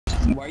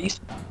Why are you?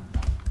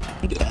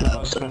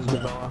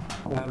 Bella.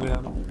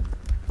 Yeah.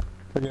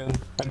 We're good.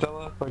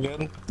 Adela, we're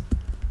good.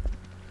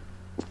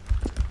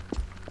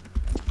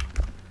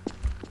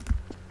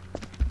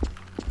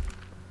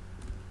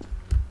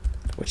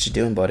 What you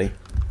doing, buddy?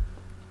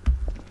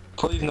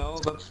 Please no,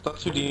 that's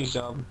Houdini's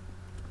job.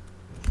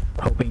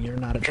 Hoping you're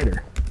not a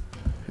traitor.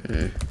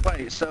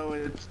 Wait, so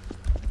it's...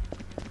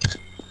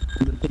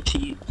 The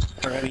petite,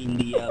 or I mean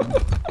the,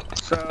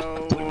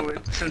 So,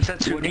 since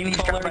it's what do you Houdini's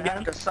call job, her I have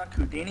again? to suck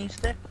Houdini's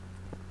dick?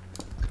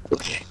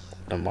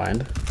 Don't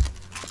mind.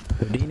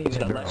 Houdini's a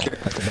girl. electric.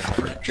 That's a bit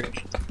hard.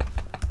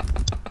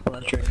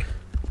 Electric.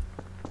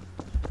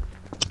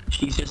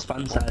 She's just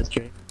fun sized,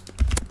 Jay.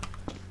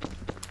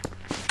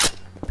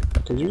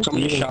 Did you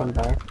Somebody even shot come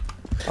back?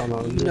 Oh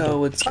no.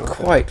 No, it's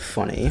quite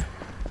funny.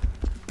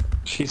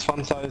 She's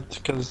fun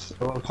sized because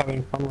I love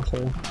having fun with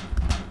her.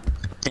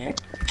 Yeah.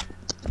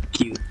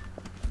 Cute.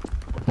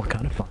 What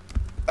kind of fun?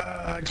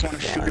 I just want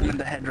to shoot him in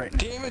the head right now.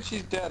 Damn it,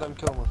 she's dead. I'm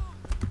killing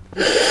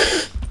her.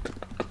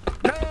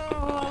 No,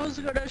 I was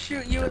gonna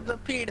shoot you with the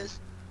penis.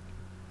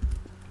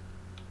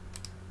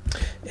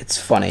 It's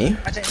funny.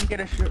 I didn't get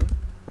a shoot.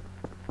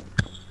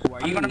 Why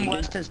are I'm you gonna muted?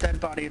 molest his dead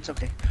body, it's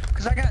okay.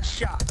 Cause I got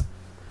shot.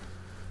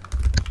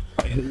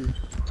 By who?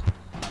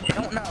 I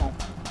don't know.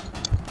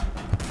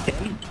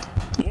 Him?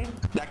 Yeah,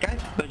 that guy?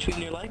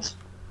 Between your legs?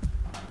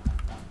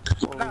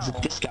 Or was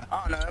it this guy?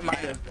 Oh no, it might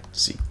have been.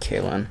 See,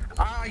 Kaylin.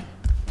 I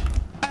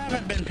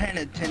haven't been paying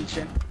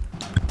attention.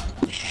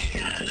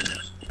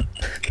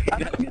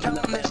 I've been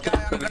telling this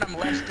guy I'm gonna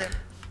molest him,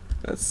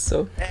 That's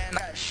so. and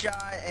I got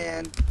shot,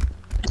 and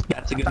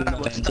That's a good I thought I enough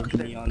was answer stuck for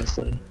there. me,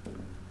 honestly.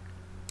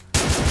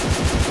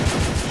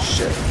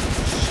 Shit.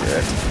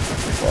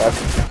 Fuck.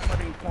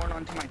 downloading porn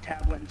onto my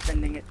tablet and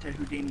sending it to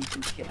Houdini's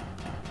and kid.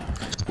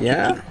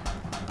 Yeah.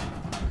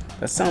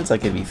 That sounds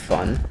like it'd be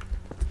fun.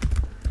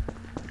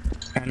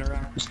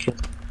 Anorak was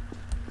killed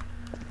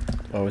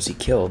Or was he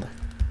killed?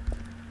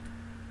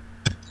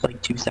 like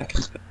 2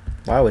 seconds ago.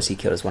 Why was he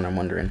killed is what I'm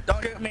wondering.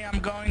 Don't shoot me, I'm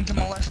going to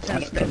molest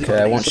his dead Okay, I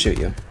body. won't shoot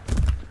you.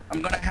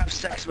 I'm gonna have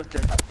sex with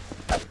it.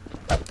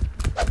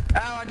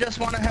 Ow, I just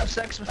wanna have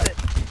sex with it.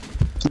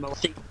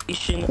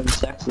 Molestation and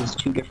sex is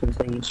 2 different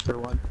things for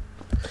one.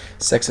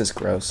 Sex is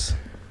gross.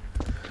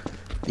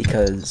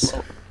 Because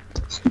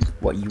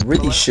what you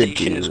really should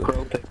Molestation is do,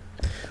 groping.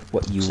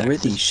 what you Sex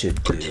really is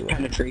should do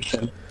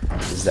penetration.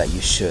 is that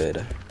you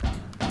should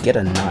get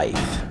a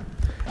knife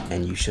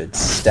and you should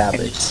stab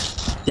And it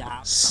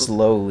stab.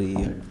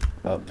 slowly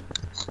up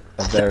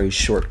a very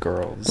short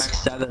girl's. Max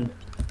 7.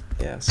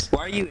 Yes.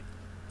 Why are you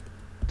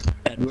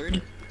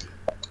Edward?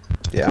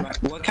 Yeah.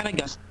 What kind of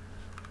gun?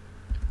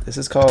 This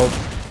is called.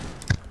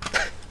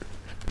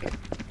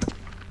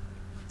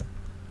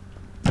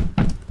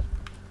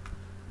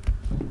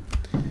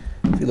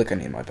 I feel like I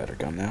need my better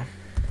gun now.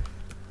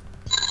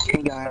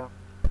 Hey guy,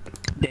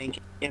 Dank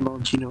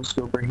Gino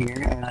Scoper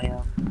here, and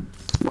I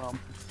well,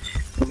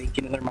 we'll make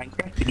another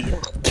Minecraft video.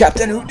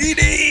 Captain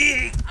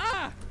Houdini!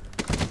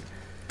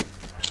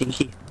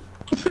 Kinky.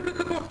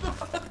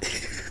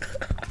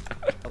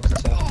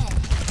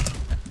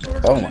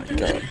 Oh my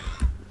god.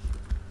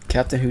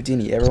 Captain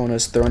Houdini, everyone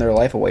is throwing their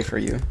life away for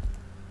you.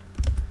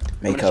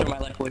 I'm gonna show my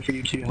Makeup. life away for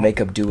you too. Huh?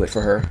 Makeup, do it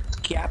for her.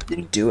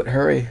 Captain. Do it,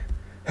 hurry.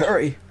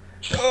 Hurry!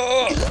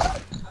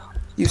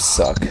 You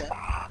suck.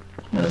 That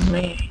was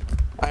me.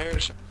 I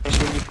heard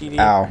Houdini.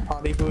 Ow.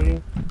 Potty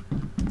booty.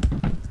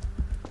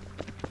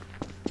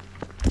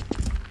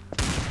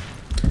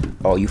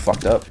 Oh, you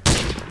fucked up.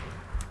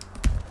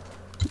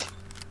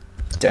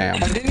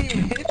 Damn. I didn't even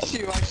hit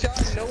you. I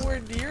shot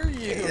nowhere near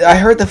you. I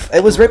heard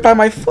it was right by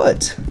my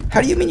foot.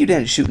 How do you mean you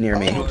didn't shoot near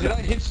me? Oh, did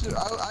I hit you?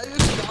 I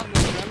just shot in the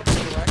general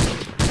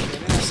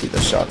direction. See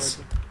the shots.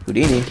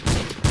 Houdini.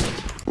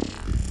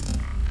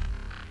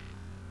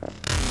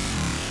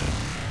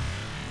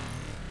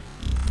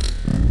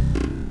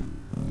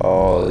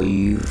 Oh,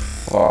 you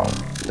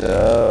fucked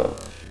up.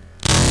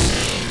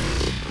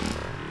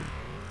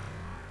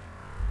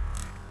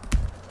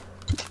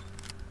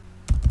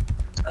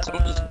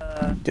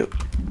 Dude,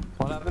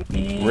 What happened?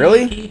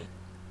 really?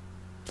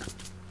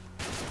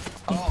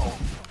 Oh.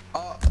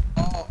 Oh.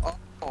 Oh.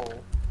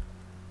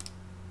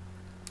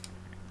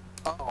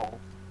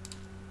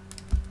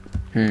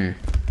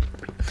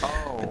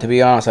 Oh. To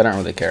be honest, I don't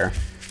really care.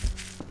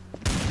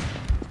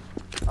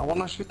 I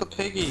wanna shoot the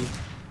piggy.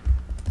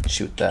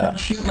 Shoot that.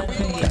 Shoot my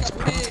piggy.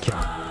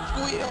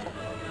 Squeal.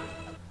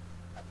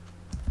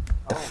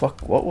 The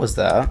fuck? What was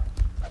that?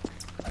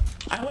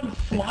 I went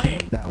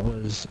flying. That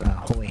was a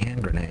holy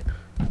hand grenade.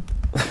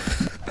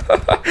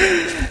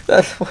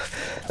 that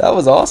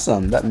was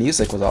awesome. That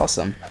music was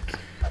awesome.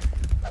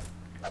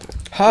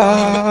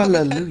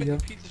 Hallelujah.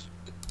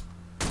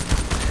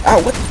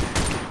 Ow, what?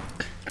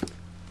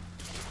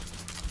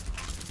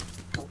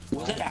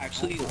 Was it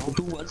actually?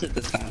 Who was it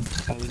this time?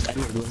 I was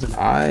Edward, wasn't it?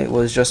 I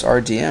was just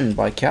RDM'd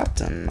by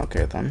Captain.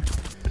 Okay then.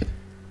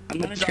 I'm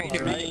gonna trade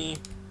it right.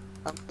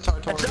 I'm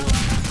sorry,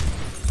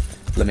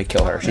 Let me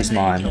kill her. She's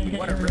mine.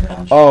 What a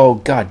ripoff. Oh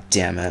god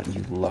damn it,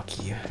 you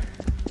lucky.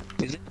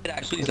 Is it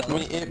actually Zelda?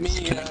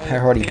 I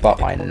already bought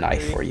my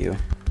knife for you.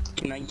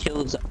 Can I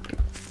kill Zelda?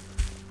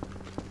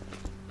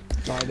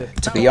 No, I did.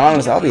 To be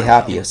honest, I'll be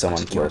happy if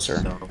someone kills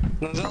her.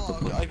 No,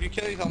 Zelda, if you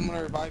kill you, I'm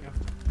gonna revive you.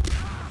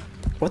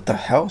 What the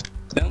hell?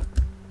 No.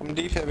 I'm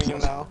defabbing you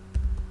now.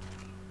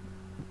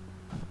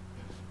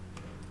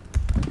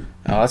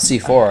 Oh, that's Actually,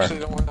 C4.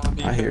 don't worry,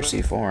 I'm I hear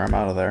defabbing. C4. I'm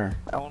out of there.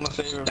 I wanna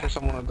save it for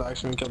someone that's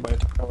actually been killed by a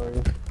tower.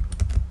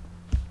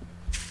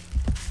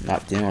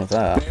 Not dealing with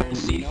that.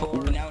 There's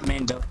C4. Now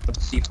main build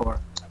C4.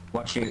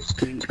 Watch it.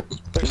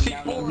 There's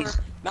Now no, C4!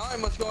 Now I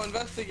must go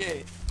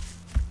investigate!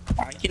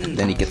 I can.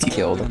 Then he gets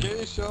killed.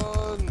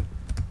 Investigation!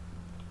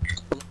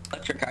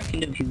 Electric. I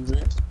can defuse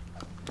it.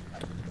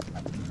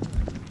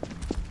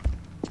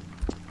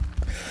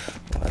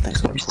 Well, that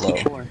thing's going Where's slow.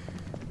 C4?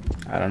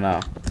 I don't know.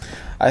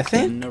 I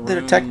think the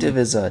detective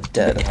is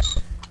dead. I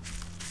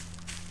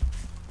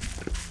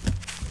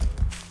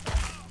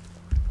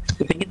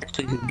think it's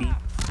actually Houdini.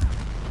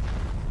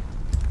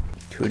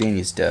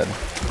 Houdini's dead.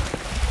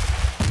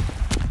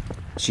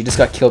 She just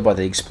got killed by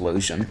the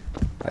explosion.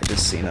 I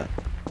just seen it.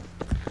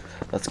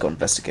 Let's go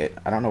investigate.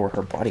 I don't know where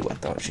her body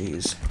went though.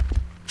 Jeez.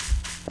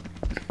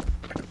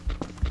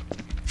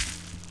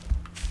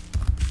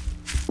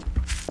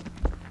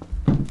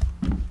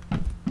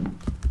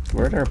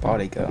 Where'd her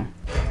body go?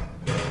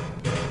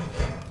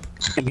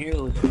 I'm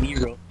here with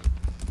Nero.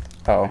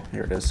 Oh,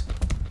 here it is.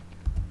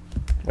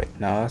 Wait,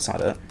 no, that's not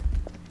it.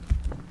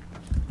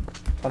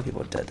 A lot of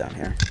people are dead down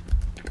here.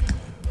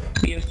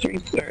 We have 3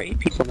 or 8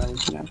 people now we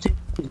can have to.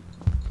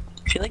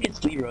 I feel like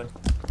it's Leroy.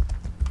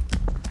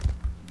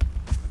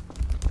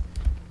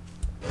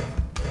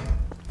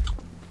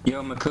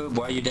 Yo, Makoob,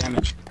 why you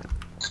damaged?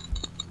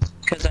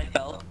 Because I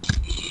fell.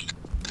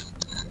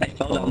 I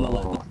fell down the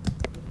level.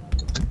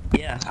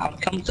 Yeah, I'll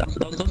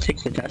go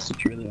take the test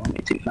if you really want me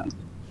to, fam.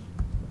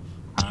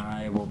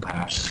 I will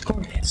pass.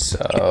 Score.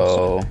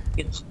 So,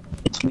 It's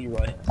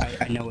Leroy.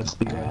 I know it's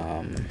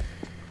Leroy.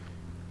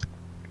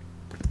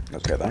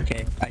 okay then.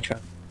 Okay, I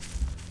trust.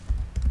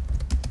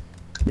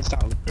 It's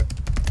not Leroy.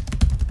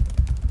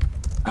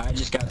 I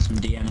just got some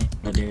DNA,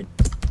 dude.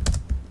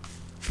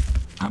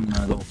 I'm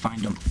gonna go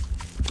find him.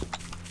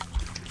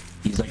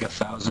 He's like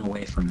 1,000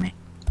 away from me.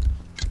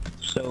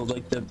 So,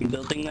 like the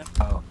building there?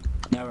 Oh,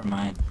 never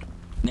mind.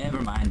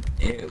 Never mind.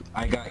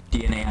 I got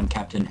DNA on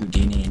Captain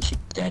Houdini and she's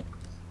dead.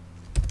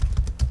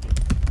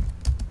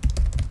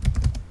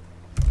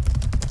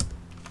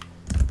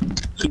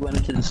 He went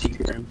into the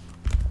secret room.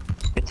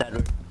 It's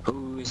Edward.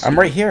 Who is I'm he?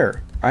 right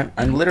here.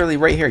 I'm literally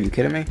right here. You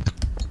kidding me?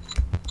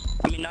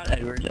 I mean, not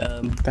Edward.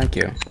 Thank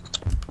you.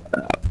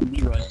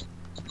 Leroy.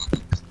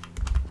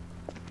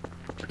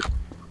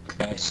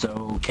 Okay,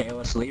 so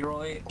KOS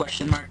Leroy,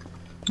 question mark?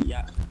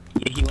 Yeah.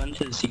 He went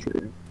into the secret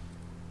room.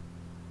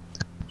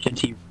 Should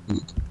he? He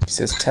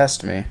says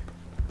test me.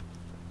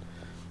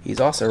 He's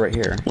also right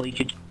here. Well, he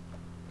could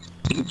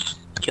just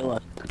kill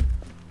us.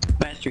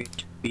 Mastery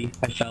HP.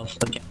 I fell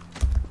again.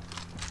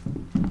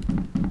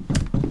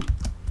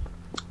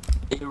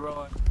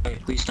 Leroy, hey,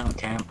 please don't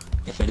camp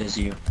if it is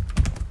you.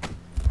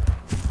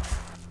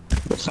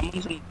 But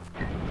someone's in.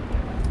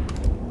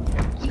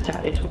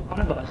 It's one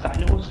of us. I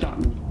know it's not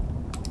me.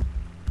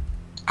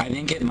 I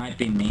think it might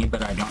be me,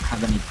 but I don't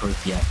have any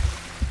proof yet.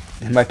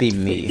 It might be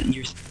me.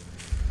 You're.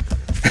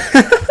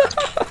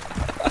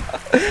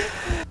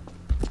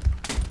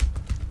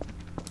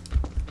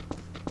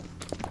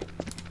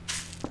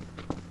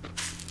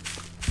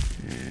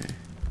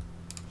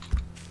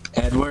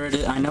 Edward,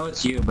 I know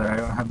it's you, but I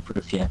don't have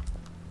proof yet.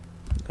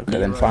 Okay,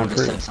 then Leroy find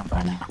would've said proof. something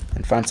by now.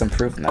 And find some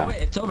proof Oh now.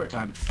 wait, it's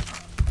overtime.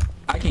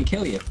 I can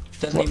kill you.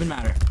 Doesn't What? even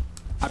matter.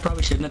 I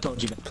probably shouldn't have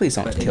told you that. Please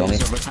don't but it kill me.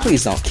 is overtime.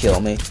 Please don't kill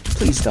me.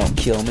 Please don't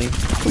kill me.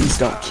 Please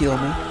don't kill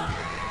me.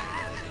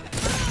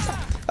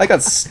 I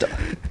got stuck.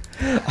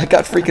 I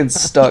got freaking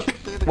stuck.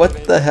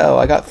 What the hell?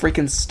 I got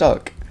freaking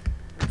stuck.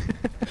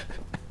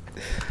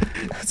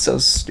 That's so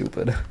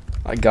stupid.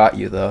 I got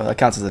you though. That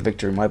counts as a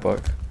victory in my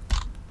book.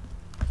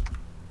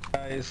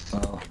 Guys,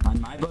 Well, on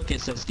my book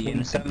it says the in that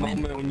innocent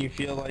win. moment when you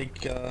feel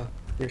like you're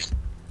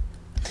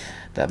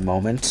That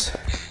moment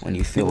when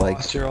you feel you like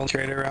lost your own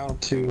trade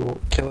around to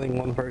killing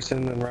one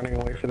person and running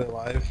away for their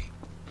life.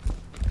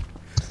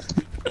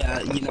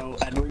 Yeah, you know,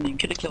 Edward, you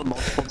could have killed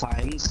multiple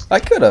times. I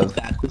could have.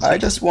 That was I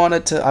like- just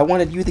wanted to. I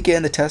wanted you to get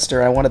in the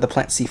tester. I wanted to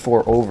plant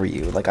C4 over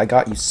you. Like I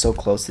got you so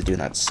close to doing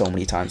that so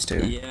many times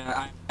too.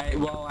 Yeah,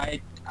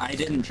 I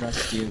didn't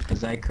trust you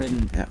because I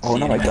couldn't. Yeah, oh, see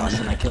no, I anyone don't. else,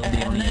 and I killed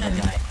the only other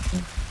guy.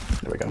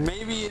 There we go.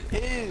 Maybe it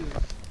is.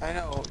 I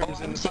know.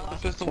 Because I'm it's not the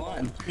pistol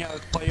one. one. Yeah, the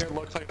player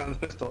looks like on the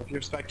pistol if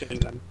you're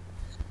spectating them.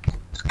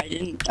 I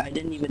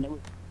didn't even know.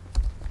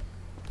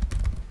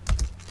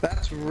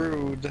 That's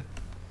rude.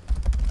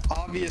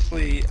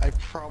 Obviously, I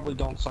probably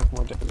don't suck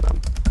more dick than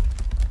them.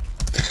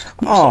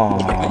 You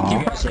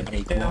Aww. guys are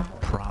equal.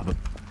 Probably.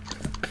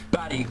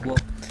 About equal.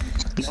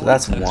 So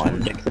that's More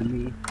one. dick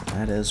than me.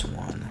 That is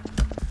one.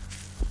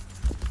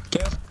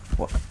 Kill.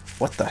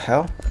 What the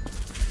hell?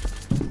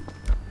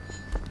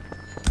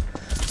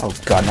 Oh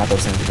god, not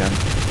those things again.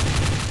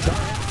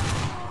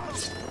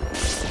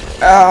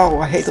 Ow,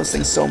 I hate those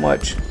things so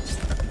much.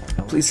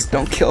 Please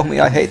don't kill me,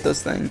 I hate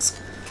those things.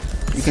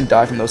 You can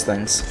die from those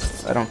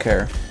things. I don't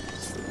care.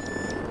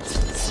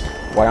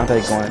 Why aren't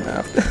they going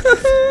now?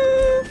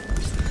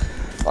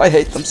 I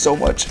hate them so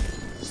much.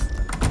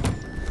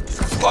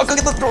 Fuck, look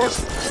at the door!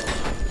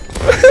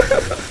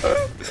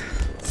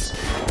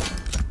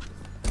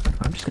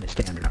 I'm just gonna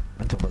stand here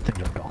until the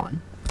things are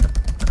gone.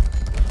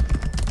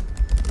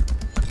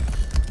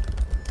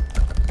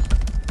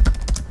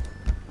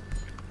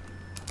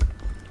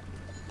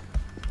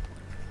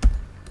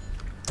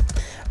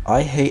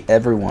 I hate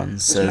everyone,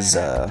 says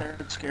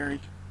It's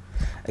scary.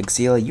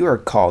 Exila, you are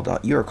called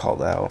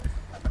out.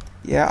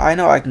 Yeah, I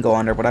know I can go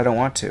under, but I don't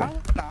want to.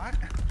 I'm not.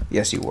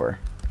 Yes, you were.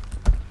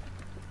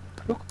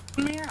 Who called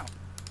me out?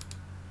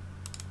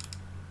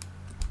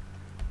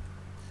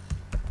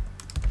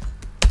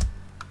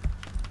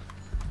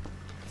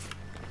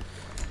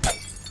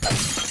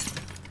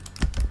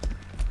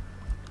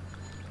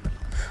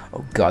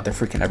 Oh god, they're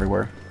freaking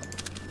everywhere.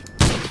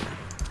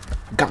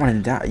 Got one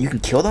in down. You can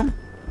kill them?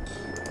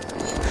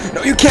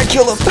 No, you can't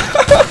kill them!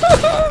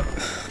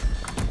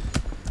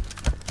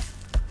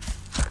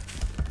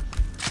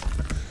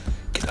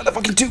 Get out of the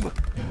fucking tube!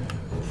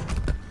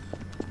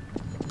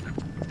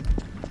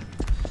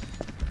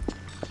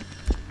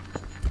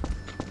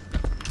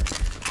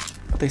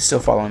 They still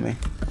following me.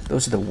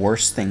 Those are the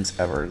worst things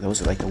ever.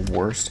 Those are like the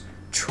worst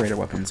traitor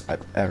weapons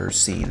I've ever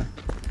seen.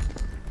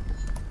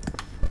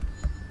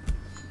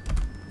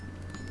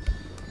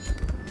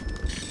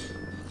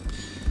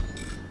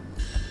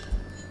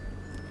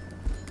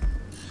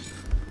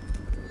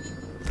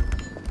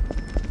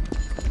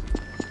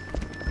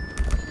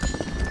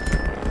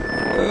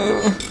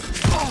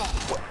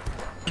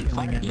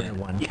 Killing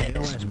everyone.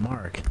 KOS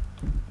Mark.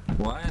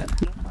 What?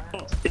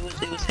 No, it was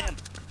him.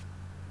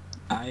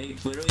 I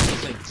literally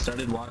just like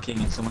started walking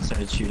and someone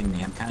started shooting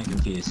me. I'm kind of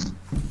confused.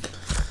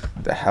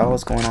 The hell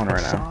is going on right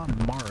I now?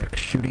 saw Mark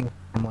shooting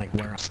from like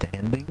where I'm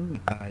standing.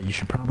 You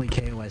should probably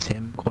KOS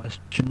him,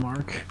 question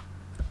mark.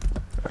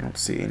 I don't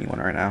see anyone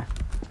right now.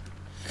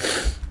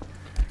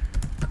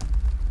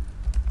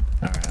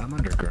 Alright, I'm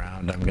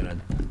underground. I'm gonna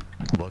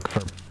look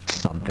for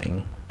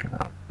something.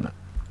 No.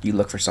 You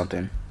look for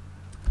something.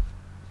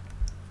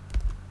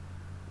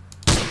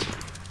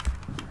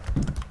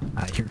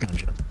 I hear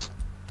gunshots.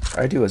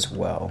 I do as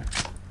well.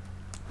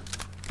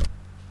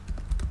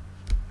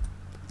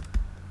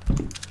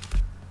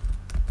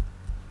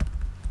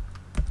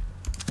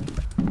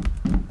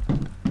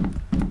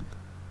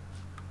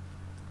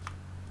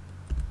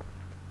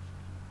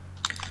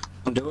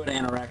 Don't do it,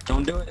 Anorak.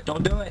 Don't do it.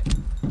 Don't do it.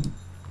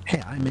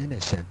 Hey, I'm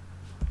innocent.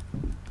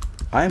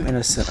 I'm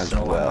innocent as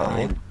So well.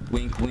 am I.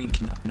 Wink,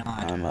 wink, nod.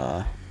 I'm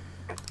What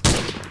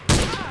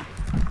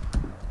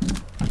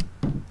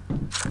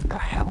the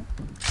hell?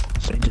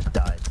 So he just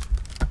died.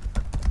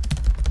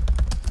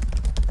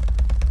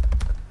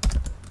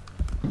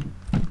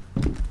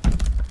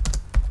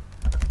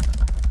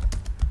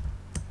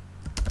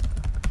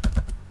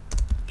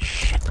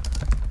 Shit.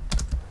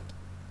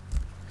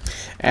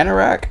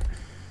 Anorak.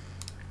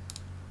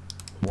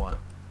 What?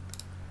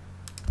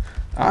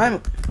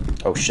 I'm.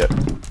 Oh shit.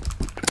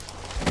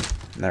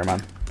 Never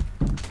mind.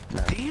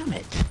 No. Damn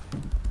it.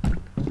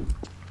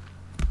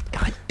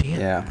 God damn.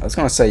 Yeah, I was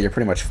gonna say you're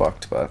pretty much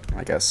fucked, but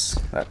I guess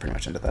that pretty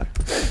much ended that.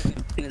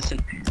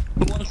 Innocent.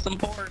 Who wants some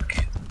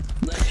pork?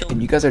 Let's kill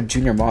And you guys are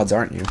junior mods,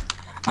 aren't you?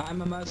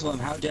 I'm a Muslim.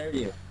 How dare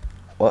you?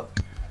 What?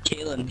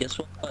 Kalen, guess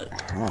what?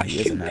 Oh, I he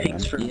is shoot an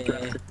pigs admin. for Yeah.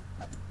 breakfast.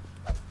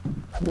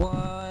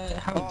 What?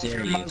 How Oh, dare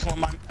you're you?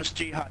 Muslim, I must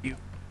jihad you.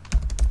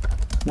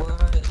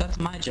 What? That's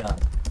my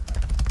job.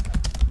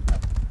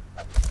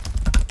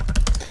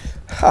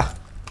 Ha!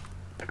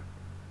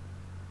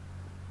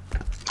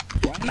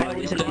 Why am I Oh,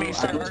 always you in know, the I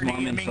start was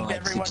Mormon for aiming like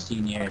everyone?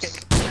 16 years. Okay,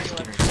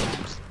 Scary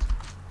times.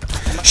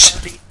 I'm a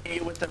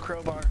RDA with the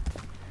crowbar.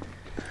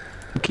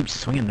 Who keeps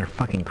swinging their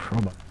fucking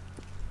crowbar?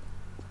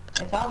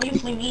 It's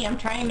obviously me. I'm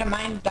trying to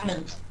mine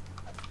diamonds.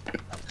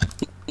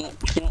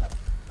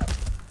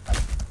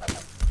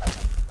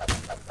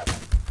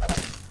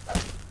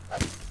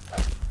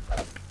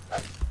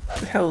 What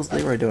the hell is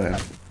Leroy doing?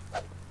 Mark,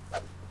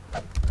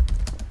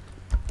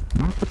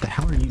 what the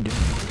hell are you doing?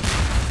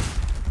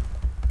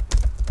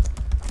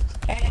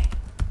 Hey,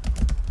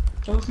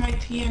 shows my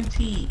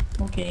TNT.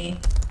 Okay.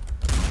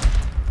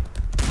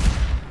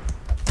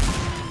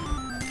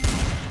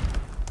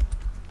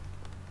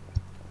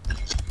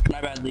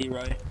 My bad,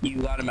 Leroy. You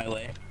got in my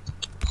way.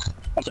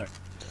 I'm sorry.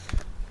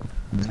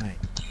 Right.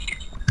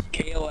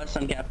 KOS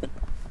on Captain.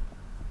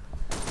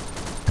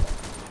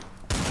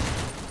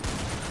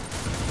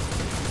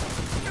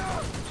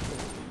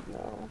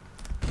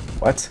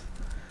 What?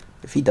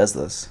 If he does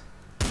this.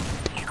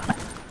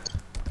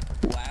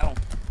 Wow.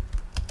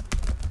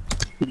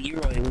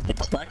 Leroy with the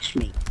clutch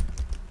meat.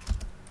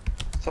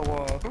 So,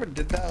 whoever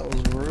did that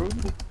was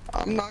rude.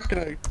 I'm not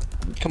gonna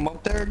come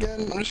up there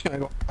again. I'm just gonna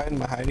go hide in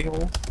my hidey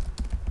hole.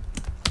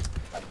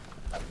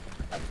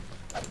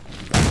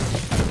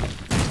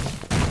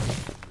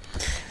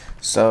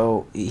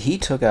 So, he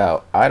took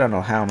out I don't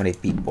know how many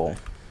people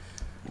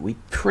We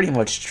pretty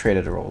much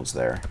traded roles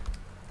there.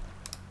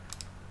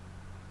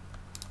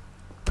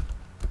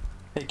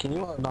 Hey, can you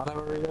not have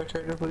a radar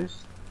trader, please?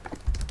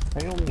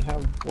 I only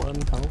have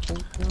one health.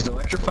 Is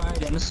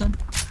Electrified innocent?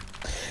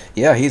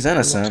 Yeah, he's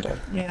innocent.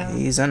 Yeah.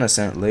 He's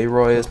innocent.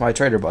 Leroy is my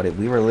trader buddy.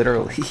 We were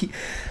literally...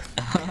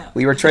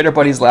 we were trader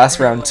buddies last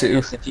round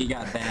too. If you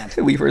got that.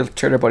 We were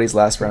trader buddies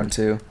last round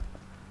too.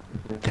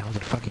 There was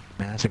a fucking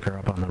massacre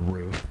up on the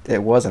roof.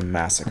 It was a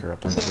massacre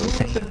up on So the who roof.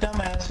 was the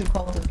dumbass who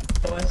called it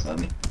the West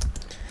on me?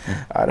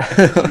 I don't...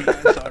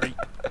 I'm sorry.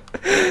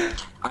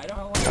 I don't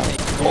know what to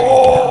think.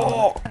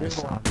 Oh!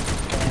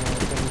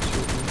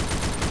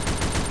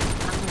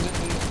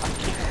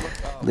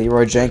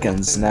 Leroy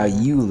Jenkins, now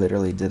you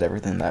literally did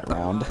everything that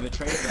round. The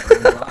trader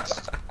that round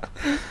lost.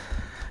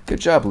 Good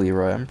job,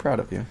 Leroy. I'm proud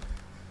of you.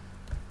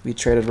 We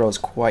traded roles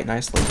quite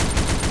nicely.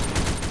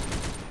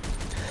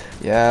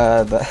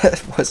 Yeah,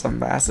 that was a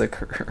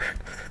massacre.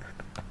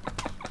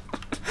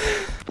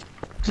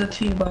 There's a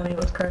T-body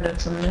with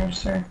credits in there,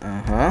 sir.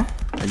 Uh-huh.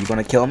 Are you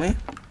gonna kill me?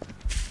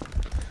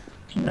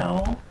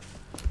 No.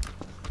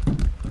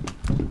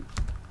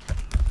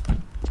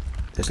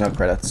 There's no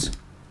credits.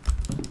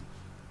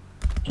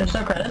 Just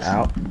no credits?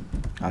 Out.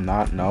 I'm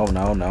not. No,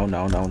 no, no,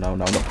 no, no, no,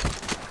 no, no.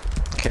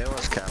 Kill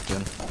us,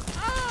 Captain.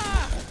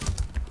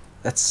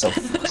 That's so...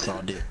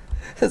 Saw dude.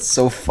 That's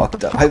so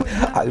fucked up.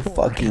 I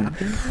fucking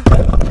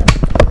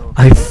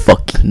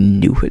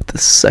knew it. The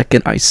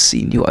second I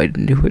seen you, I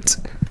knew it.